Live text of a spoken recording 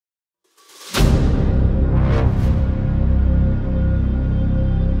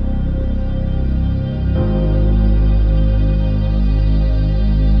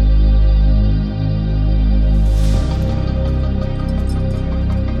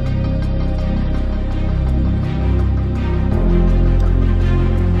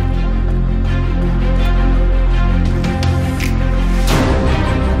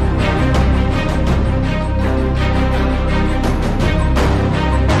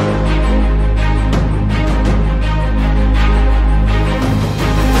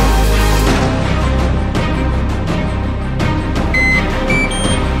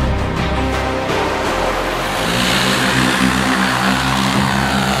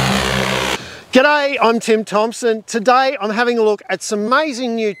G'day, I'm Tim Thompson. Today I'm having a look at some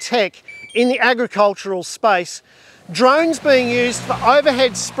amazing new tech in the agricultural space. Drones being used for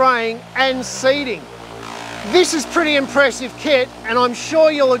overhead spraying and seeding. This is pretty impressive kit, and I'm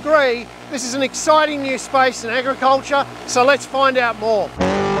sure you'll agree this is an exciting new space in agriculture, so let's find out more.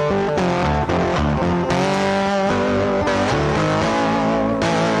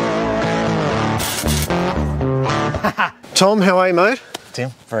 Tom, how are you, mate?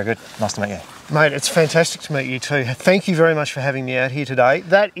 Tim, very good. Nice to meet you. Mate, it's fantastic to meet you too. Thank you very much for having me out here today.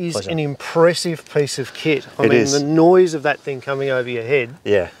 That is Pleasure. An impressive piece of kit. I mean, the noise of that thing coming over your head.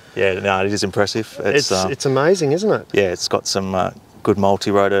 Yeah, no, it is impressive. It's amazing, isn't it? Yeah, it's got some good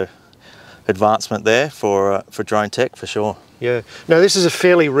multi-rotor advancement there for drone tech, for sure. Yeah. Now, this is a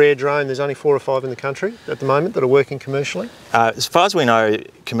fairly rare drone. There's only 4 or 5 in the country at the moment that are working commercially. As far as we know,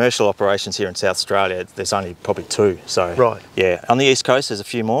 commercial operations here in South Australia, there's only probably 2. So right. Yeah, on the East Coast there's a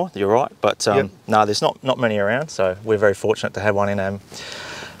few more. You're right, but no, there's not many around. So we're very fortunate to have one in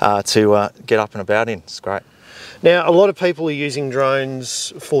to get up and about in. It's great. Now, a lot of people are using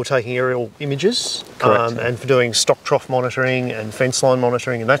drones for taking aerial images and for doing stock trough monitoring and fence line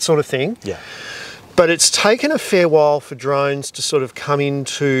monitoring and that sort of thing. Yeah. But it's taken a fair while for drones to sort of come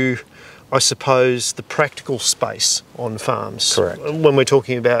into, I suppose, the practical space on farms. Correct. When we're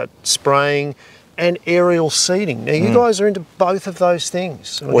talking about spraying and aerial seeding. Now, you guys are into both of those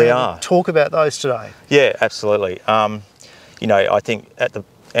things. We are. Talk about those today. Yeah, absolutely. You know, I think at the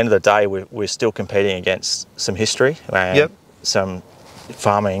end of the day, we're still competing against some history and some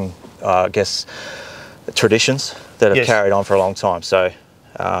farming, I guess, traditions that have carried on for a long time. So.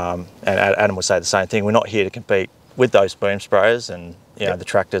 And Adam would say the same thing. We're not here to compete with those boom sprayers and the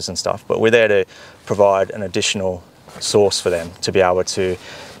tractors and stuff, but we're there to provide an additional source for them to be able to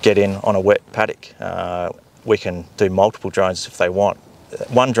get in on a wet paddock. We can do multiple drones if they want.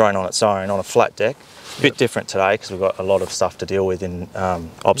 One drone on its own on a flat deck, a bit different today because we've got a lot of stuff to deal with in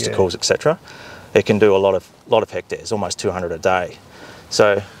obstacles, etc. It can do a lot of hectares, almost 200 a day.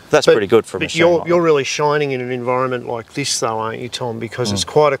 So that's pretty good for a machine. You're really shining in an environment like this though, aren't you, Tom? Because it's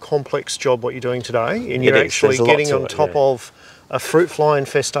quite a complex job what you're doing today, and you're actually getting on top of a fruit fly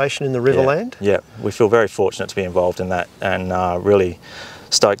infestation in the riverland. Yeah, we feel very fortunate to be involved in that, and really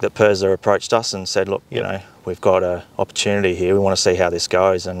stoked that PIRSA approached us and said, look, you know, we've got an opportunity here. We want to see how this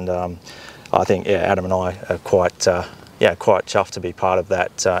goes, and I think Adam and I are quite chuffed to be part of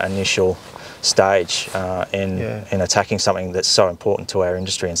that initial stage in attacking something that's so important to our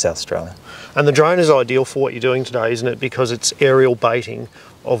industry in South Australia. And the drone is ideal for what you're doing today, isn't it? Because it's aerial baiting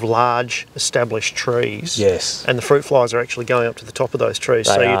of large established trees. Yes. And the fruit flies are actually going up to the top of those trees.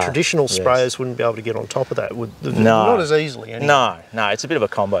 They so are, your traditional sprayers wouldn't be able to get on top of that. Not as easily anyway. No, it's a bit of a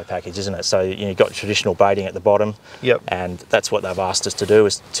combo package, isn't it? So you've got traditional baiting at the bottom. Yep. And that's what they've asked us to do,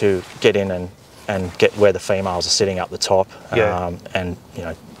 is to get in and get where the females are sitting up the top. And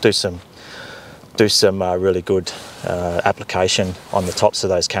do some really good application on the tops of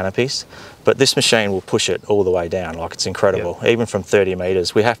those canopies. But this machine will push it all the way down, like it's incredible. Even from 30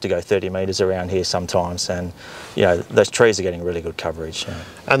 metres, we have to go 30 metres around here sometimes, and those trees are getting really good coverage.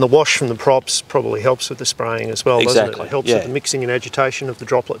 And the wash from the props probably helps with the spraying as well, doesn't it? It helps with the mixing and agitation of the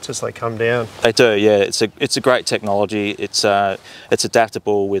droplets as they come down. They do, yeah. It's a great technology. It's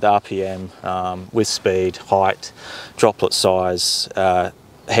adaptable with RPM, with speed, height, droplet size,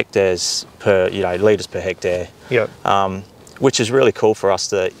 hectares per, litres per hectare. Which is really cool for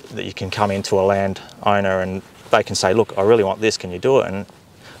us that you can come into a land owner and they can say, look, I really want this, can you do it? And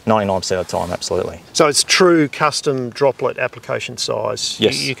 99% of the time, absolutely. So it's true custom droplet application size.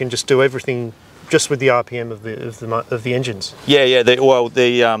 Yes. You can just do everything just with the RPM of the engines. Yeah,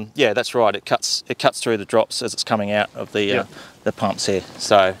 that's right. It cuts through the drops as it's coming out of the pumps here.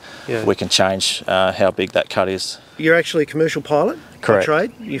 So we can change how big that cut is. You're actually a commercial pilot? Correct. By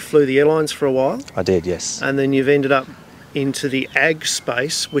trade. You flew the airlines for a while? I did, yes. And then you've ended up into the ag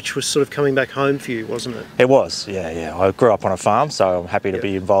space, which was sort of coming back home for you, wasn't it? It was, yeah. I grew up on a farm, so I'm happy to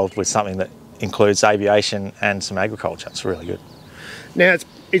be involved with something that includes aviation and some agriculture. It's really good. Now,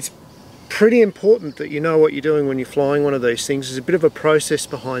 it's pretty important that you know what you're doing when you're flying one of these things. There's a bit of a process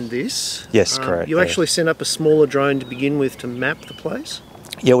behind this. Yes, correct. You actually sent up a smaller drone to begin with to map the place?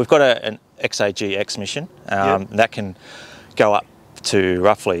 Yeah, we've got an XAG-X mission that can go up to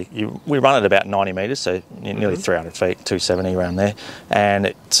roughly, we run at about 90 metres, so nearly 300 feet, 270 around there, and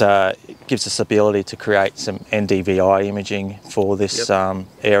it gives us the ability to create some NDVI imaging for this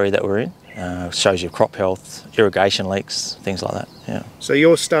area that we're in. shows you crop health, irrigation leaks, things like that. Yeah. So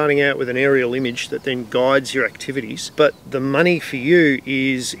you're starting out with an aerial image that then guides your activities, but the money for you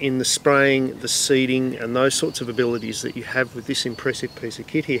is in the spraying, the seeding, and those sorts of abilities that you have with this impressive piece of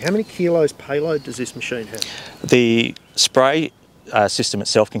kit here. How many kilos payload does this machine have? The spray system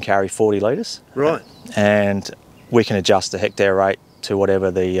itself can carry 40 litres. Right. And we can adjust the hectare rate to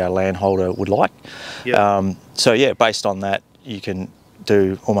whatever the landholder would like. Yep. So yeah, based on that, you can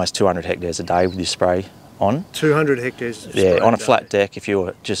do almost 200 hectares a day with your spray on. 200 hectares of Yeah, spray on a day. flat deck, if you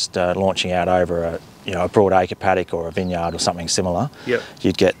were just launching out over a broad acre paddock or a vineyard or something similar, Yep.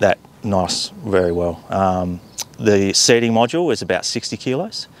 you'd get that nice very well. The seeding module is about 60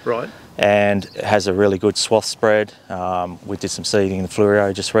 kilos. Right. And it has a really good swath spread. We did some seeding in the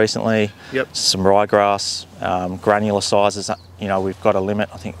Fluoro just recently. Yep. Some ryegrass, granular sizes. You know, we've got a limit,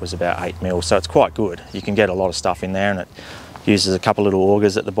 I think it was about 8 mil, so it's quite good. You can get a lot of stuff in there, and it uses a couple little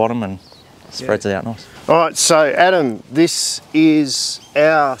augers at the bottom and spreads it out nice. All right, so Adam, this is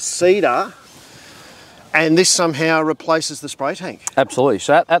our seeder, and this somehow replaces the spray tank. Absolutely.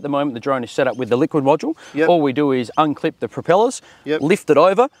 So at the moment, the drone is set up with the liquid module. Yep. All we do is unclip the propellers, Yep. lift it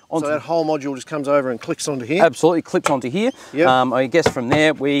over onto. So that whole module just comes over and clicks onto here? Absolutely, clips onto here. Yep. I guess from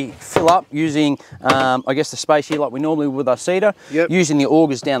there we fill up using, I guess, the space here like we normally would with our seeder, Yep. using the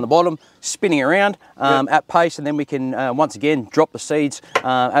augers down the bottom, spinning around at pace, and then we can once again drop the seeds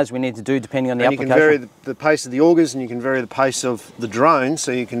as we need to do depending on the And you application. can vary the pace of the augers, and you can vary the pace of the drone,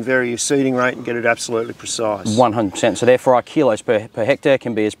 so you can vary your seeding rate and get it absolutely precise. 100%. So therefore our kilos per hectare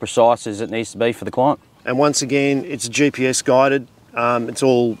can be as precise as it needs to be for the client. And once again, it's GPS guided. It's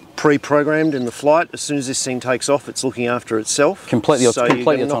all pre-programmed in the flight. As soon as this thing takes off, it's looking after itself. Completely so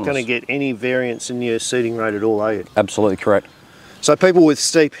completely you're not autonomous. going to get any variance in your seeding rate at all, are you? Absolutely correct. So people with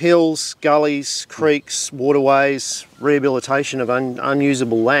steep hills, gullies, creeks, waterways, rehabilitation of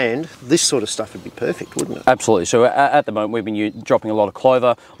unusable land, this sort of stuff would be perfect, wouldn't it? Absolutely. So at the moment we've been dropping a lot of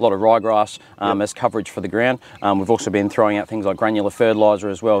clover, a lot of ryegrass as coverage for the ground. We've also been throwing out things like granular fertilizer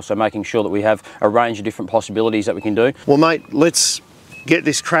as well, so making sure that we have a range of different possibilities that we can do. Well mate, let's get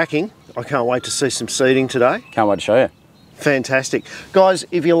this cracking. I can't wait to see some seeding today. Can't wait to show you. Fantastic. Guys,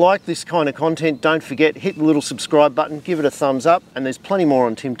 if you like this kind of content, don't forget, hit the little subscribe button, give it a thumbs up, and there's plenty more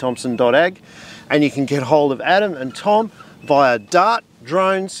on timthompson.ag. And you can get hold of Adam and Tom via Dart,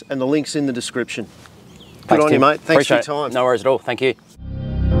 drones, and the link's in the description. Good Thanks, on you, Tim. mate. Thanks for your Appreciate it. time. No worries at all. Thank you.